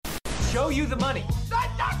show you the money. Not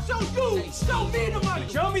show you. Show me the money.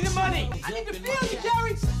 Show me the money. I need to feel you,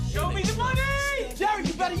 Jerry. Show me the money. Jerry,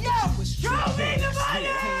 you better yell. Show me the money.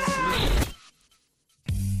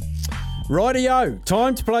 Rightio,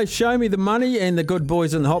 time to play Show Me the Money, and the good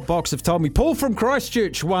boys in the hot box have told me Paul from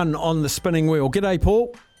Christchurch won on the spinning wheel. G'day,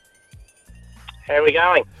 Paul. How are we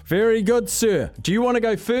going? Very good, sir. Do you want to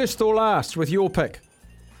go first or last with your pick?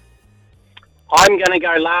 I'm going to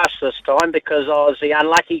go last this time because I was the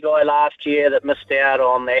unlucky guy last year that missed out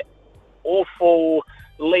on that awful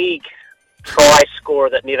league try score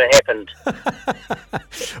that never happened.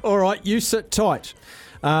 All right, you sit tight.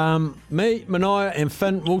 Me, Mania and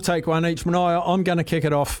Finn will take one each. Mania, I'm going to kick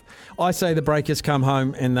it off. I say the Breakers come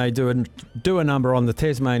home and they do a number on the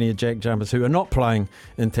Tasmania Jack Jumpers, who are not playing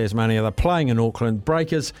in Tasmania. They're playing in Auckland.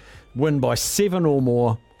 Breakers win by 7 or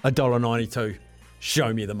more, $1.92.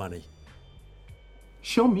 Show me the money.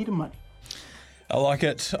 Show me the money. I like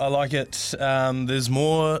it. There's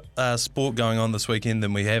more sport going on this weekend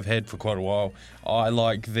than we have had for quite a while. I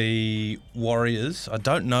like the Warriors. I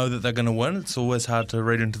don't know that they're going to win. It's always hard to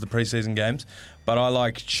read into the preseason games. But I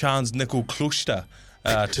like Chance Nickel Kluster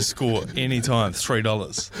to score anytime,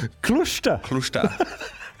 $3. Kluster.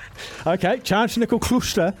 Okay, Chance Nickel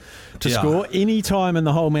Kluster to score any time in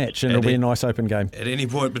the whole match, and it'll be a nice open game. At any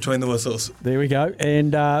point between the whistles. There we go.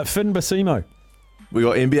 And Finn Basimo. We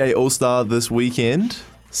got NBA All-Star this weekend,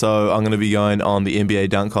 so I'm going to be going on the NBA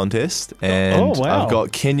dunk contest, and wow. I've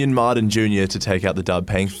got Kenyon Martin Jr. to take out the dub,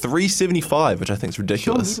 paying $3.75, which I think is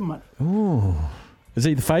ridiculous. Show me the money. Ooh. Is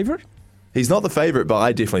he the favourite? He's not the favourite, but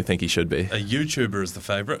I definitely think he should be. A YouTuber is the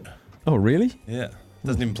favourite. Oh, really? Yeah.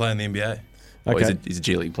 Doesn't even play in the NBA. Well, Okay. he's a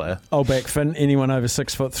G League player. I'll back Finn. Anyone over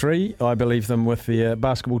 6'3", I believe them with the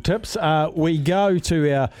basketball tips. We go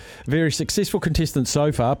to our very successful contestant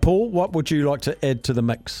so far. Paul, what would you like to add to the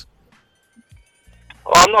mix?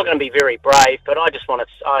 Well, I'm not going to be very brave, but I just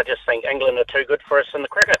think England are too good for us in the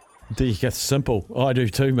cricket. It's simple. I do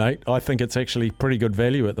too, mate. I think it's actually pretty good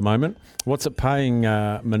value at the moment. What's it paying,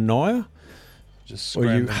 Mania? Just Or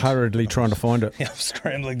are you hurriedly trying to find it? Yeah, I'm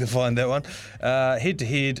scrambling to find that one.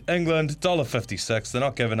 Head-to-head, England, $1.56. They're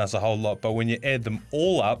not giving us a whole lot, but when you add them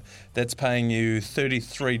all up, that's paying you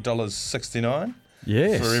 $33.69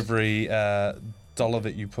 for every dollar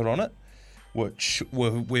that you put on it, which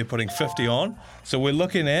we're putting 50 on. So we're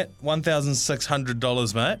looking at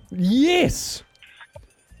 $1,600, mate. Yes!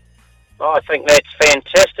 I think that's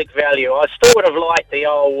fantastic value. I still would have liked the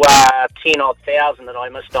old 10-odd thousand that I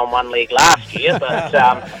missed on one leg last year, but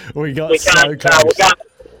we got so close.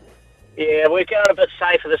 We're going a bit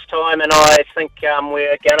safer this time, and I think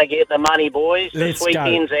we're going to get the money, boys. This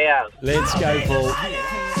weekend's ours. Let's go, Paul.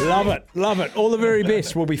 Love it. All the very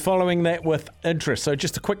best. We'll be following that with interest. So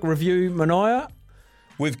just a quick review, Mania.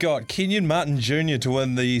 We've got Kenyon Martin Jr. to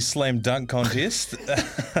win the slam dunk contest.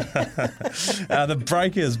 The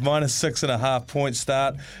Breakers -6.5 point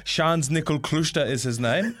start. Chance Nickel Kluster is his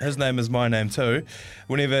name. His name is my name too.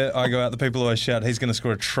 Whenever I go out, the people always shout he's going to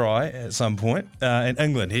score a try at some point. And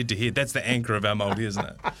England head to head. That's the anchor of our multi, isn't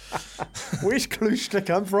it? Where's Kluster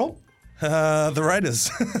come from? The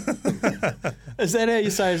Raiders. Is that how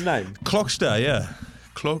you say his name? Klockster, yeah.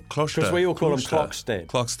 Klockster. Because we all call him Klockstad.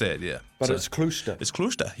 Klockstad, yeah. But it's Kluster. It's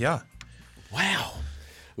Kluster, yeah. Wow.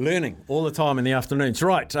 Learning all the time in the afternoons.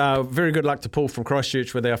 Right, very good luck to Paul from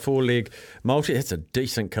Christchurch with our 4-leg multi. It's a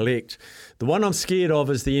decent collect. The one I'm scared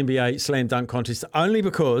of is the NBA Slam Dunk Contest, only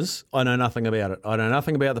because I know nothing about it. I know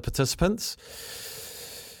nothing about the participants.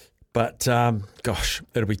 But, gosh,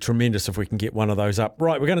 it'll be tremendous if we can get one of those up.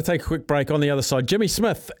 Right, we're going to take a quick break. On the other side, Jimmy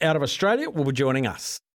Smith out of Australia will be joining us.